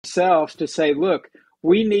themselves to say, look,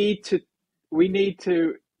 we need to we need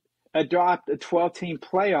to adopt a 12-team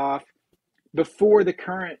playoff before the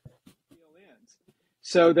current deal ends.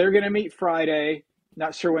 So they're going to meet Friday.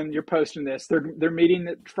 Not sure when you're posting this. They're meeting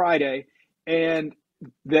Friday, and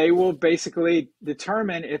they will basically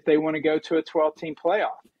determine if they want to go to a 12-team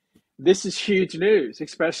playoff. This is huge news,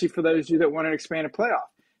 especially for those of you that want to expand a playoff.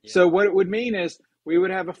 Yeah. So what it would mean is we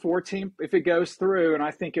would have a 4-team, if it goes through, and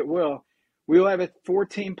I think it will, we will have a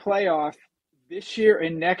 4-team playoff this year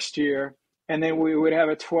and next year, and then we would have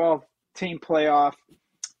a 12-team playoff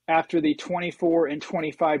after the 24 and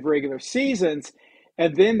 25 regular seasons.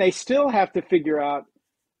 And then they still have to figure out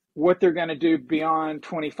what they're going to do beyond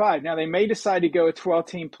 25. Now, they may decide to go a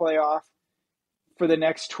 12-team playoff for the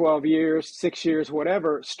next 12 years, 6 years,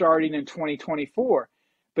 whatever, starting in 2024.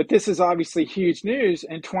 But this is obviously huge news,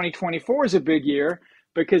 and 2024 is a big year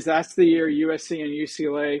because that's the year USC and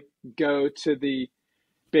UCLA go to the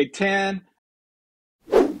Big Ten.